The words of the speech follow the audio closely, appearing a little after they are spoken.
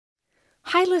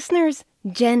Hi listeners,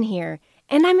 Jen here,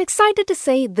 and I'm excited to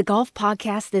say the Golf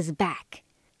Podcast is back.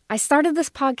 I started this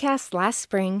podcast last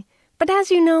spring, but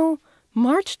as you know,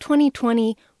 March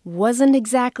 2020 wasn't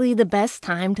exactly the best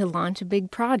time to launch a big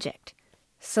project.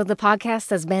 So the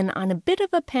podcast has been on a bit of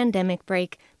a pandemic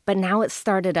break, but now it's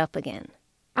started up again.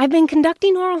 I've been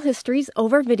conducting oral histories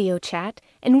over video chat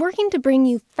and working to bring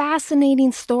you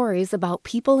fascinating stories about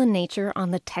people and nature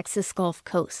on the Texas Gulf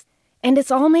Coast. And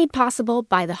it's all made possible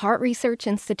by the Hart Research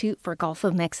Institute for Gulf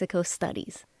of Mexico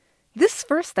Studies. This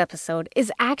first episode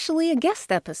is actually a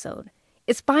guest episode.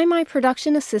 It's by my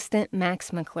production assistant,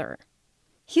 Max McClure.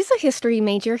 He's a history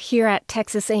major here at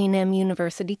Texas A&M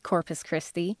University-Corpus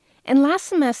Christi, and last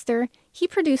semester, he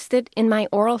produced it in my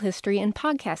oral history and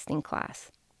podcasting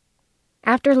class.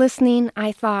 After listening,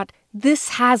 I thought, this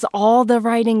has all the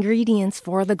right ingredients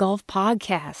for the Golf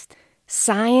Podcast: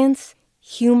 science,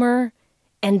 humor,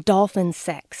 and dolphin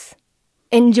sex.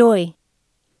 Enjoy.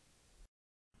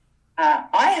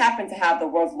 I happen to have the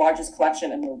world's largest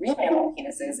collection of marine mammal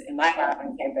penises in my lab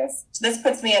on campus. So this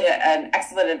puts me at an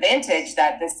excellent advantage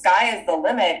that the sky is the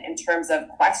limit in terms of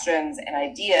questions and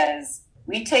ideas.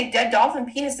 We take dead dolphin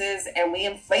penises and we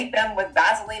inflate them with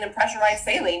Vaseline and pressurized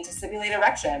saline to simulate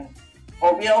erection.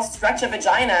 Or we'll stretch a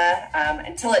vagina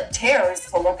until it tears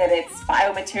to look at its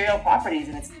biomaterial properties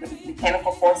and its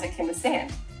mechanical force it can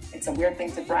withstand. It's a weird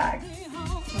thing to brag.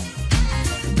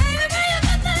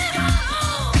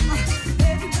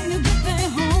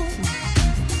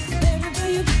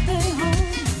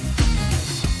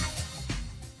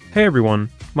 Hey everyone,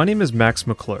 my name is Max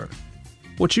McClure.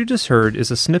 What you just heard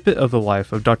is a snippet of the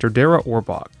life of Dr. Dara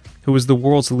Orbach, who is the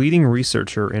world's leading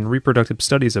researcher in reproductive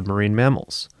studies of marine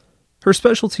mammals. Her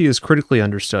specialty is critically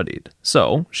understudied,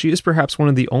 so she is perhaps one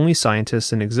of the only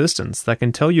scientists in existence that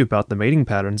can tell you about the mating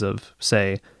patterns of,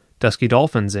 say, dusky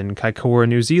dolphins in Kaikoura,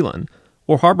 New Zealand,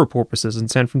 or harbor porpoises in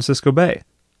San Francisco Bay.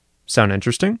 Sound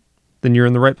interesting? Then you're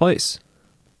in the right place.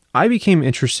 I became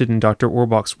interested in Dr.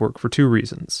 Orbach's work for two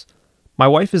reasons. My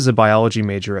wife is a biology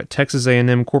major at Texas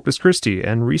A&M Corpus Christi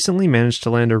and recently managed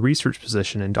to land a research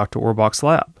position in Dr. Orbach's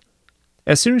lab.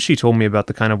 As soon as she told me about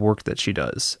the kind of work that she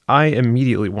does, I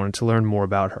immediately wanted to learn more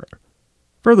about her.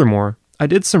 Furthermore, I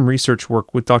did some research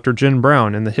work with Dr. Jen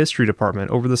Brown in the history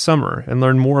department over the summer and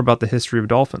learned more about the history of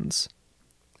dolphins.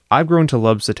 I've grown to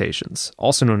love cetaceans,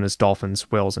 also known as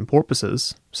dolphins, whales, and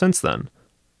porpoises, since then.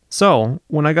 So,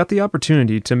 when I got the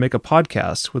opportunity to make a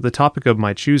podcast with the topic of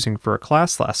my choosing for a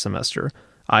class last semester,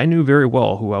 I knew very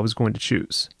well who I was going to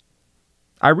choose.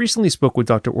 I recently spoke with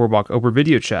Dr. Orbach over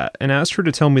video chat and asked her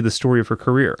to tell me the story of her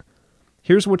career.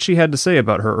 Here's what she had to say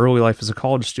about her early life as a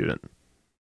college student.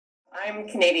 I'm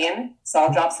Canadian, so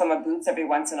I'll drop some of boots every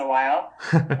once in a while.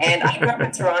 And I grew up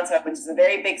in Toronto, which is a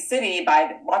very big city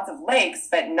by lots of lakes,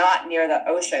 but not near the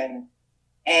ocean.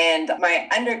 And my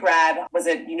undergrad was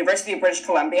at University of British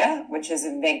Columbia, which is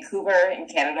in Vancouver in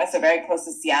Canada, so very close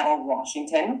to Seattle,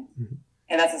 Washington. Mm-hmm.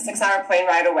 And that's a 6-hour plane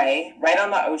ride away, right on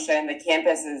the ocean. The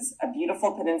campus is a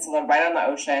beautiful peninsula right on the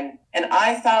ocean. And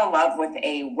I fell in love with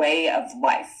a way of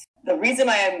life. The reason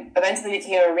I eventually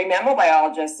became a marine mammal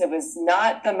biologist, it was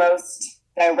not the most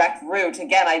direct route.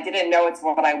 Again, I didn't know it's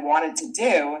what I wanted to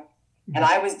do. And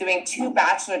I was doing 2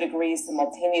 bachelor degrees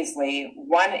simultaneously,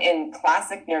 one in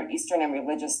classic Near Eastern and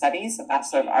religious studies, a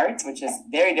Bachelor of Arts, which is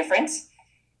very different,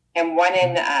 and one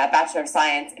in Bachelor of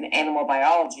Science in animal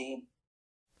biology.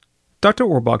 Dr.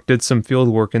 Orbach did some field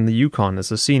work in the Yukon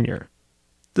as a senior.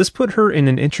 This put her in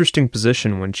an interesting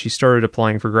position when she started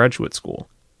applying for graduate school.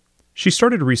 She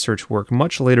started research work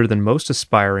much later than most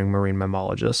aspiring marine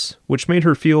mammalogists, which made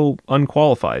her feel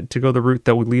unqualified to go the route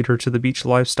that would lead her to the beach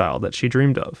lifestyle that she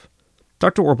dreamed of.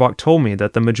 Dr. Orbach told me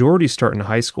that the majority start in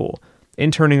high school,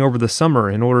 interning over the summer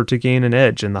in order to gain an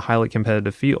edge in the highly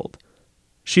competitive field.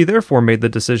 She therefore made the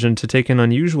decision to take an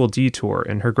unusual detour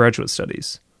in her graduate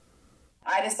studies.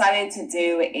 I decided to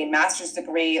do a master's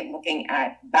degree looking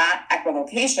at bat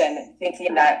echolocation,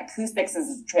 thinking that acoustics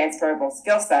is a transferable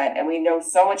skill set, and we know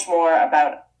so much more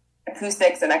about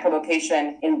acoustics and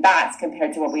echolocation in bats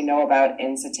compared to what we know about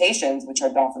in cetaceans, which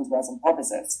are dolphins, whales, and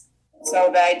porpoises. So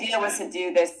the idea was to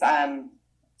do this,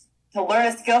 to learn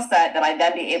a skill set that I'd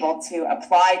then be able to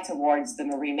apply towards the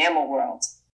marine mammal world.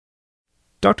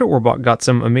 Dr. Orbach got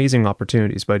some amazing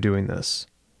opportunities by doing this.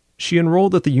 She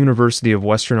enrolled at the University of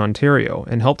Western Ontario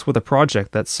and helped with a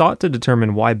project that sought to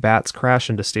determine why bats crash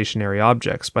into stationary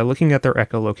objects by looking at their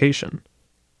echolocation.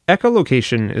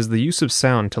 Echolocation is the use of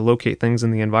sound to locate things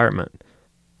in the environment.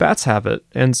 Bats have it,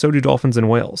 and so do dolphins and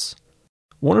whales.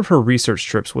 One of her research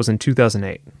trips was in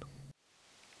 2008.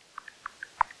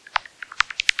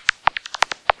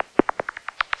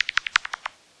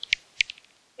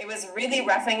 It was really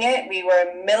roughing it. We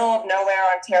were middle of nowhere,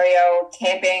 Ontario,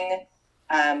 camping.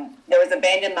 There was an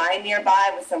abandoned mine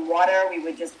nearby with some water. We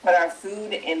would just put our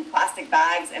food in plastic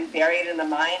bags and bury it in the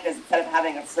mine instead of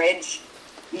having a fridge.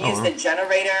 We used a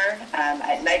generator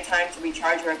at nighttime to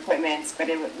recharge our equipment, but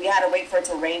we had to wait for it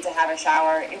to rain to have a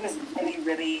shower. It was really,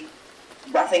 really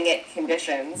roughing it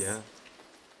conditions. Yeah.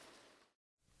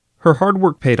 Her hard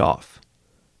work paid off.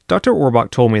 Dr.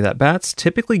 Orbach told me that bats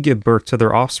typically give birth to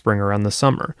their offspring around the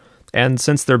summer, and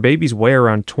since their babies weigh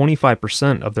around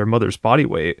 25% of their mother's body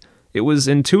weight, it was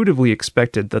intuitively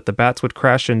expected that the bats would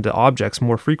crash into objects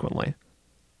more frequently.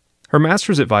 Her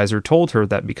master's advisor told her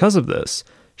that because of this,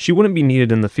 she wouldn't be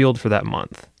needed in the field for that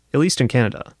month, at least in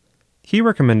Canada. He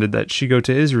recommended that she go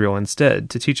to Israel instead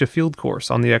to teach a field course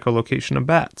on the echolocation of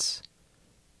bats.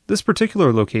 This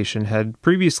particular location had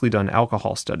previously done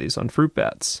alcohol studies on fruit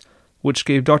bats, which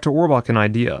gave Dr. Orbach an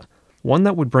idea, one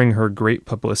that would bring her great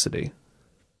publicity.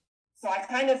 So I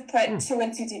kind of put two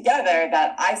and two together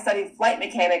that I studied flight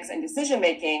mechanics and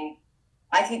decision-making.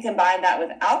 I could combine that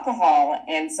with alcohol.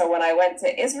 And so when I went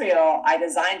to Israel, I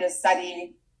designed a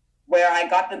study where I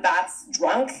got the bats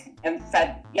drunk and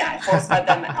force-fed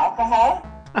them alcohol,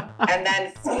 and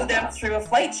then flew them through a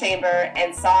flight chamber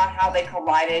and saw how they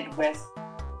collided with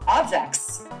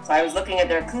objects. So I was looking at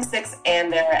their acoustics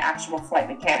and their actual flight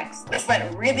mechanics, which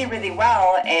went really, really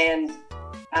well, and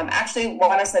actually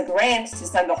won us a grant to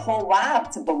send the whole lab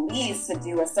to Belize to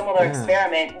do a similar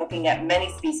experiment looking at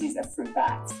many species of fruit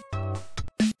bats.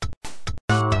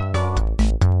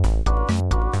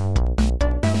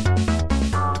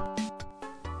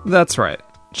 That's right.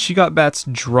 She got bats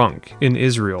drunk in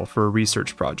Israel for a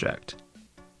research project.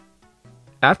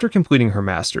 After completing her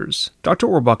master's, Dr.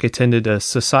 Orbach attended a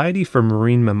Society for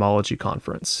Marine Mammalogy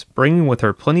conference, bringing with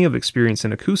her plenty of experience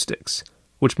in acoustics,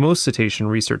 which most cetacean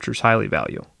researchers highly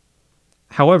value.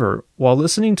 However, while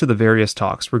listening to the various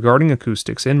talks regarding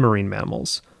acoustics in marine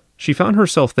mammals, she found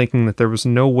herself thinking that there was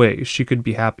no way she could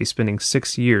be happy spending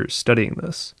 6 years studying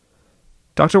this.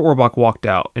 Dr. Orbach walked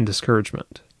out in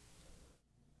discouragement.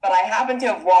 But I happened to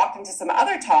have walked into some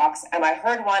other talks, and I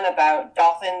heard one about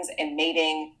dolphins and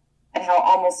mating, and how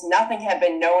almost nothing had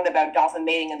been known about dolphin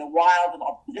mating in the wild with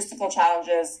all the logistical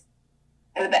challenges.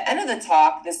 And at the end of the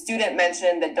talk, the student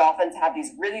mentioned that dolphins have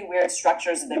these really weird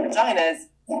structures in their vaginas,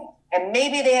 and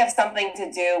maybe they have something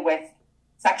to do with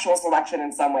sexual selection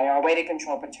in some way, or a way to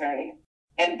control paternity.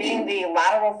 And being the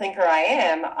lateral thinker I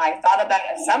am, I thought about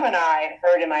a seminar I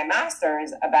heard in my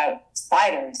master's about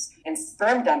spiders and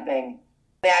sperm dumping.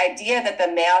 The idea that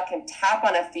the male can tap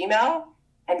on a female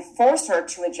and force her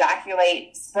to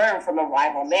ejaculate sperm from a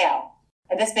rival male.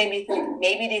 And this made me think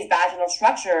maybe these vaginal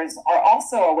structures are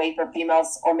also a way for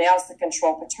females or males to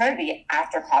control paternity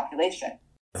after copulation.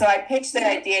 So I pitched the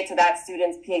idea to that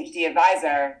student's PhD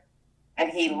advisor,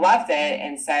 and he loved it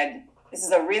and said, this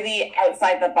is a really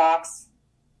outside-the-box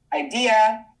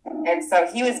idea. And so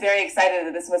he was very excited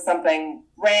that this was something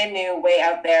brand new, way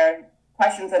out there,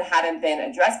 questions that hadn't been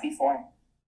addressed before.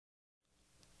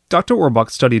 Dr. Orbach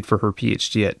studied for her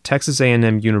PhD at Texas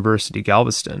A&M University,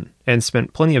 Galveston, and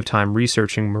spent plenty of time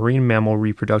researching marine mammal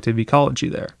reproductive ecology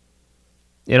there.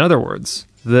 In other words,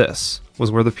 this was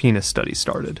where the penis study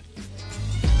started.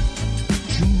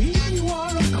 To me, you are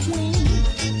a queen,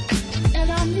 and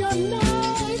I'm your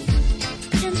knight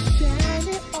in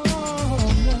shining armor,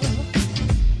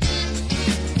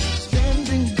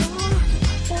 standing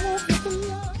guard over the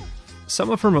love. Some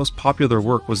of her most popular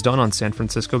work was done on San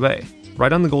Francisco Bay,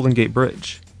 right on the Golden Gate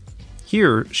Bridge.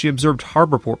 Here, she observed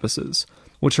harbor porpoises,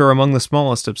 which are among the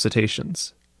smallest of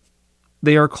cetaceans.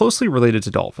 They are closely related to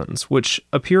dolphins, which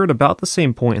appear at about the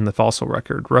same point in the fossil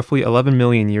record, roughly 11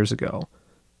 million years ago.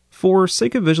 For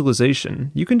sake of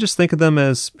visualization, you can just think of them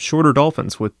as shorter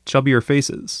dolphins with chubbier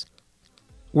faces.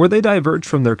 Where they diverge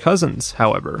from their cousins,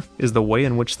 however, is the way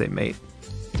in which they mate.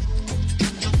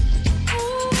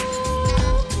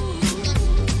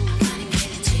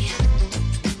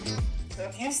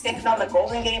 Standing on the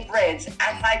Golden Gate Bridge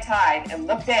at high tide and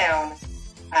look down,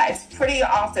 it's pretty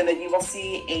often that you will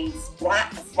see a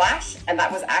splash, and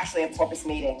that was actually a porpoise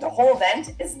mating. The whole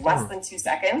event is less than 2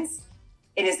 seconds.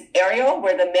 It is aerial,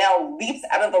 where the male leaps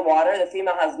out of the water. The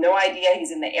female has no idea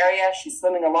he's in the area. She's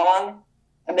swimming along.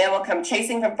 The male will come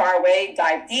chasing from far away,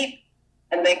 dive deep,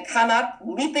 and then come up,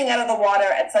 leaping out of the water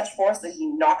at such force that he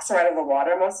knocks her out of the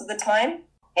water most of the time.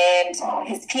 And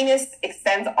his penis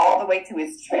extends all the way to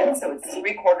his chin, so it's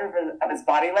 3/4 of his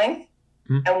body length.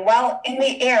 And while in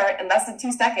the air, in less than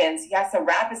 2 seconds, he has to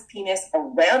wrap his penis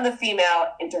around the female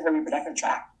into her reproductive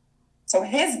tract. So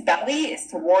his belly is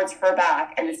towards her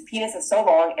back, and his penis is so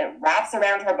long, it wraps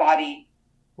around her body,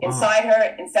 inside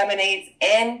her, inseminates,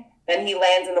 and Then he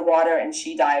lands in the water and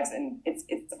she dives, and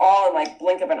it's all in like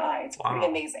blink of an eye. It's pretty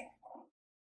amazing.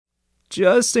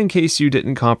 Just in case you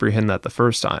didn't comprehend that the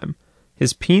first time,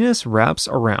 his penis wraps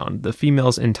around the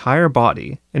female's entire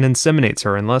body and inseminates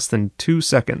her in less than 2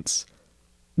 seconds.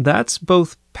 That's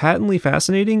both patently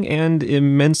fascinating and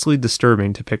immensely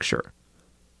disturbing to picture.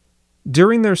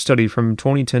 During their study from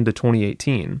 2010 to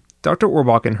 2018, Dr.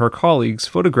 Orbach and her colleagues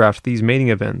photographed these mating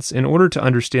events in order to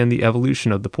understand the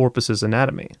evolution of the porpoise's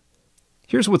anatomy.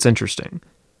 Here's what's interesting.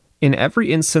 In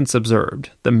every instance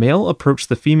observed, the male approached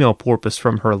the female porpoise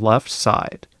from her left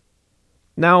side.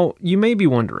 Now, you may be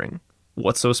wondering,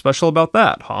 what's so special about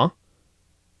that, huh?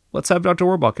 Let's have Dr.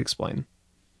 Orbach explain.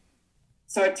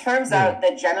 So it turns out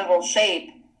the genital shape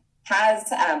has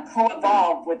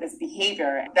co-evolved with this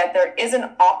behavior, that there is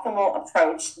an optimal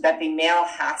approach that the male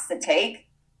has to take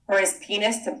for his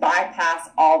penis to bypass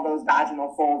all those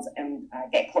vaginal folds and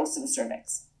get close to the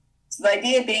cervix. So the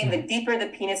idea being the deeper the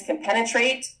penis can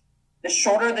penetrate, the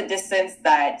shorter the distance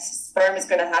that sperm is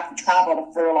going to have to travel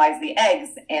to fertilize the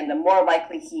eggs, and the more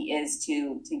likely he is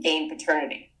to gain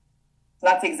paternity. So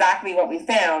that's exactly what we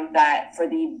found, that for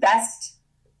the best,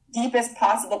 deepest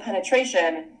possible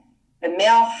penetration, the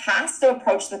male has to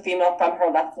approach the female from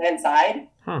her left-hand side,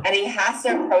 and he has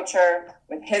to approach her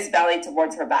with his belly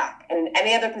towards her back. And in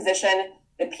any other position,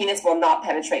 the penis will not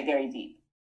penetrate very deep.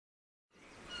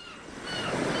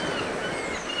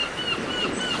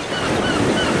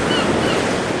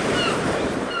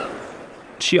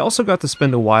 She also got to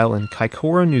spend a while in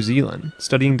Kaikoura, New Zealand,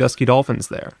 studying dusky dolphins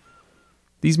there.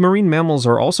 These marine mammals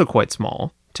are also quite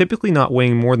small, typically not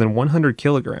weighing more than 100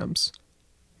 kilograms.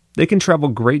 They can travel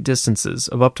great distances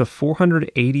of up to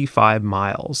 485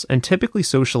 miles and typically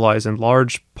socialize in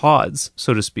large pods,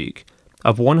 so to speak,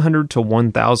 of 100 to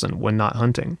 1,000 when not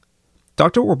hunting.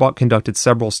 Dr. Orbach conducted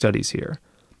several studies here.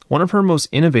 One of her most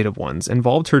innovative ones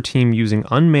involved her team using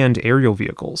unmanned aerial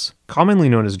vehicles, commonly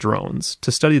known as drones,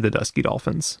 to study the dusky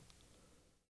dolphins.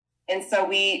 And so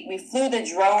we flew the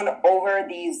drone over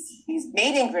these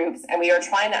mating groups, and we were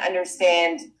trying to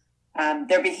understand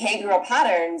their behavioral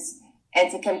patterns and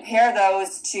to compare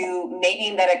those to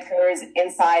mating that occurs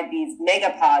inside these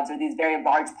megapods, or these very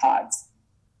large pods.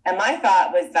 And my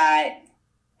thought was that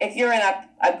if you're in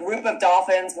a group of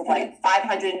dolphins with like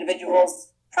 500 individuals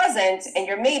present and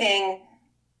you're mating,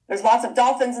 there's lots of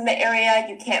dolphins in the area.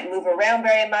 You can't move around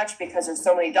very much because there's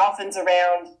so many dolphins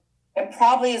around. It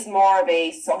probably is more of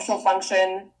a social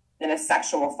function than a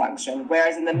sexual function.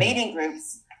 Whereas in the mating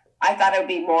groups, I thought it would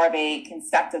be more of a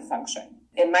conceptive function.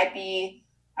 It might be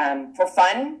for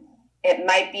fun. It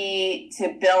might be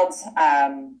to build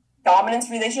dominance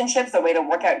relationships, a way to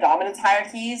work out dominance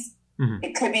hierarchies. Mm-hmm.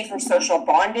 It could be for social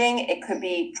bonding. It could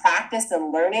be practice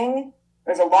and learning.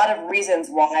 There's a lot of reasons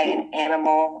why an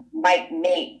animal might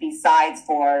mate besides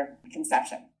for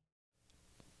conception.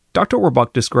 Dr.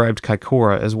 Orbach described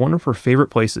Kaikoura as one of her favorite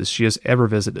places she has ever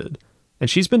visited, and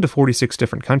she's been to 46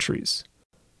 different countries.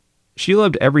 She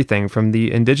loved everything from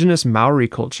the indigenous Maori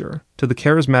culture to the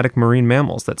charismatic marine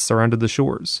mammals that surrounded the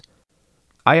shores.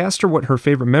 I asked her what her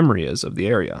favorite memory is of the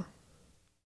area.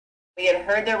 We had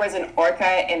heard there was an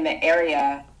orca in the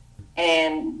area,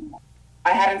 and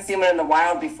I hadn't seen one in the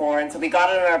wild before, and so we got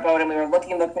on our boat and we were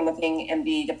looking, and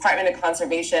the Department of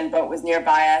Conservation boat was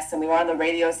nearby us, and we were on the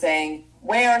radio saying,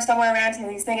 where, somewhere around here,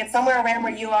 and he's saying, it's somewhere around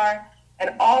where you are,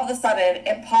 and all of a sudden,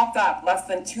 it popped up less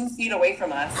than 2 feet away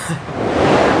from us.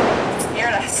 It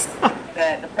scared us.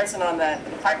 The person on the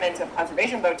Department of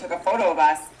Conservation boat took a photo of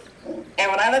us,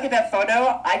 and when I look at that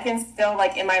photo, I can still,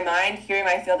 like, in my mind, hearing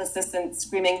my field assistant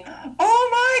screaming, oh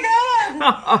my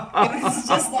God! It was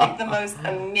just like the most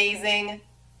amazing,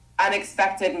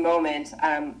 unexpected moment.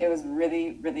 It was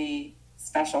really, really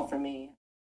special for me.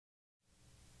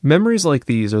 Memories like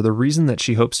these are the reason that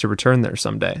she hopes to return there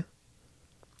someday.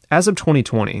 As of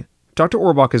 2020, Dr.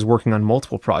 Orbach is working on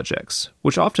multiple projects,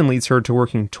 which often leads her to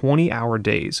working 20-hour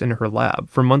days in her lab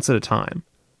for months at a time.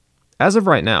 As of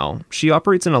right now, she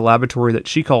operates in a laboratory that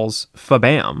she calls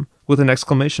FABAM with an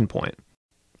exclamation point.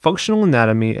 Functional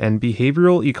Anatomy and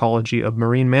Behavioral Ecology of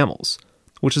Marine Mammals,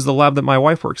 which is the lab that my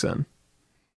wife works in.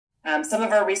 Some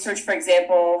of our research, for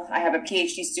example, I have a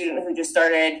PhD student who just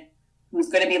started who's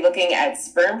going to be looking at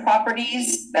sperm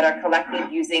properties that are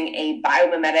collected using a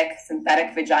biomimetic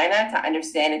synthetic vagina to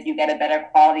understand if you get a better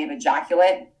quality of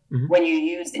ejaculate when you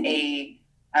use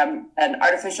an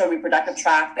artificial reproductive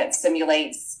tract that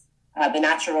simulates the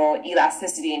natural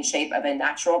elasticity and shape of a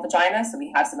natural vagina. So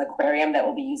we have some aquarium that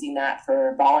will be using that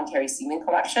for voluntary semen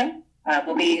collection.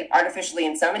 We'll be artificially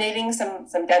inseminating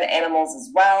some dead animals as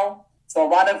well. So a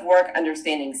lot of work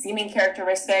understanding semen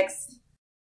characteristics.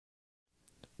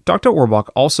 Dr. Orbach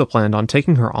also planned on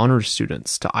taking her honors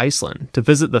students to Iceland to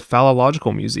visit the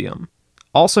Phallological Museum,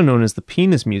 also known as the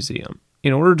Penis Museum,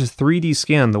 in order to 3D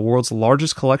scan the world's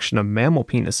largest collection of mammal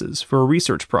penises for a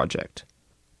research project.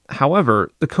 However,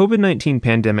 the COVID-19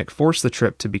 pandemic forced the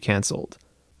trip to be cancelled.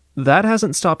 That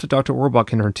hasn't stopped Dr.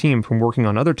 Orbach and her team from working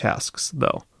on other tasks,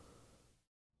 though.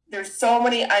 There's so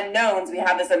many unknowns. We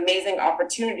have this amazing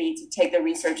opportunity to take the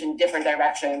research in different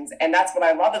directions. And that's what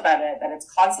I love about it, that it's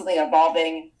constantly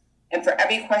evolving. And for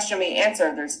every question we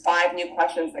answer, there's 5 new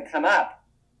questions that come up.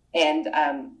 And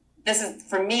this is,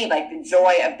 for me, like the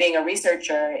joy of being a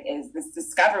researcher is this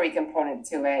discovery component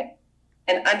to it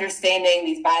and understanding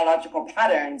these biological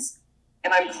patterns.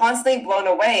 And I'm constantly blown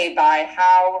away by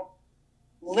how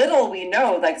little we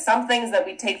know. Like some things that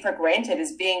we take for granted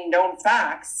as being known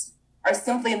facts are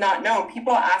simply not known.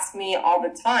 People ask me all the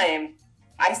time,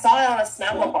 I saw it on a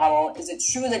Snapple bottle, is it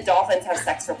true that dolphins have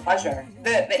sex for pleasure?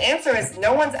 The answer is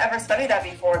no one's ever studied that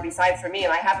before besides for me,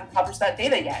 and I haven't published that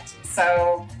data yet.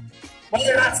 So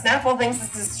whether or not Snapple thinks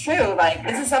this is true, like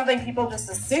this is something people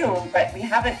just assume, but we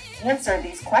haven't answered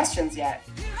these questions yet.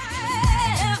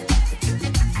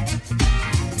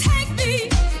 Take me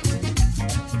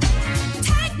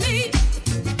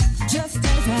just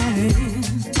as I am.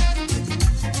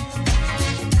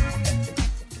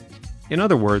 In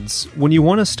other words, when you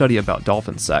want to study about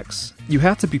dolphin sex, you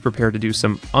have to be prepared to do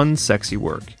some unsexy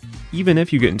work, even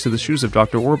if you get into the shoes of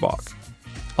Dr. Orbach.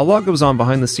 A lot goes on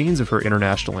behind the scenes of her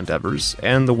international endeavors,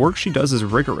 and the work she does is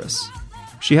rigorous.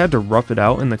 She had to rough it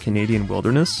out in the Canadian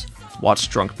wilderness, watch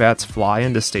drunk bats fly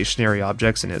into stationary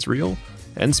objects in Israel,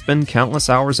 and spend countless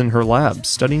hours in her lab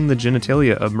studying the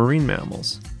genitalia of marine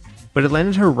mammals. But it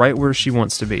landed her right where she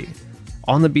wants to be,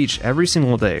 on the beach every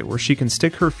single day where she can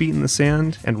stick her feet in the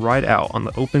sand and ride out on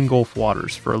the open Gulf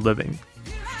waters for a living.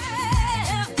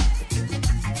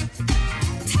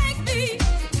 Take me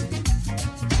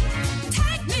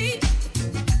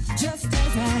just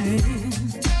as I am.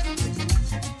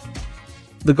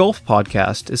 The Gulf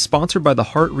Podcast is sponsored by the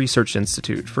Hart Research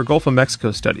Institute for Gulf of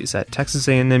Mexico Studies at Texas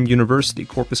A&M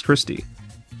University-Corpus Christi.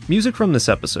 Music from this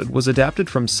episode was adapted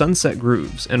from Sunset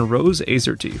Grooves and Rose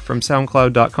Azerty from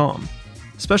SoundCloud.com.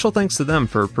 Special thanks to them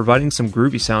for providing some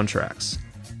groovy soundtracks.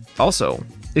 Also,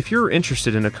 if you're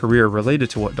interested in a career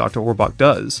related to what Dr. Orbach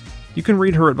does, you can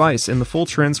read her advice in the full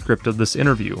transcript of this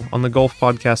interview on the Gulf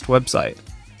Podcast website.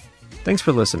 Thanks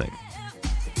for listening.